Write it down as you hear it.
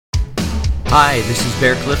Hi, this is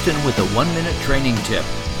Bear Clifton with a 1-minute training tip.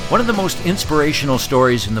 One of the most inspirational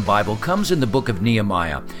stories in the Bible comes in the book of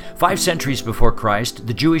Nehemiah. 5 centuries before Christ,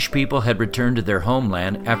 the Jewish people had returned to their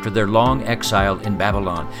homeland after their long exile in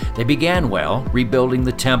Babylon. They began well, rebuilding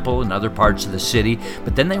the temple and other parts of the city,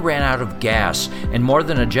 but then they ran out of gas, and more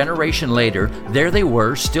than a generation later, there they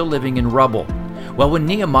were, still living in rubble. Well, when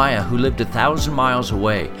Nehemiah, who lived 1,000 miles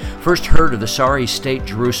away, first heard of the sorry state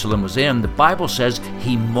Jerusalem was in, the Bible says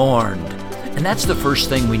he mourned. And that's the first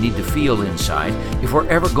thing we need to feel inside if we're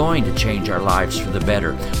ever going to change our lives for the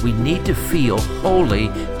better. We need to feel holy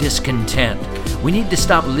discontent. We need to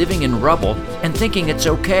stop living in rubble and thinking it's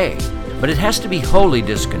okay. But it has to be holy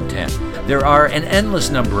discontent. There are an endless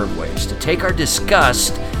number of ways to take our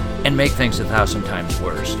disgust and make things 1,000 times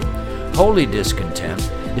worse. Holy discontent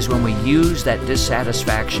is when we use that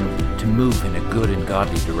dissatisfaction to move in a good and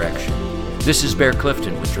godly direction. This is Bear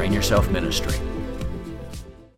Clifton with Train Yourself Ministry.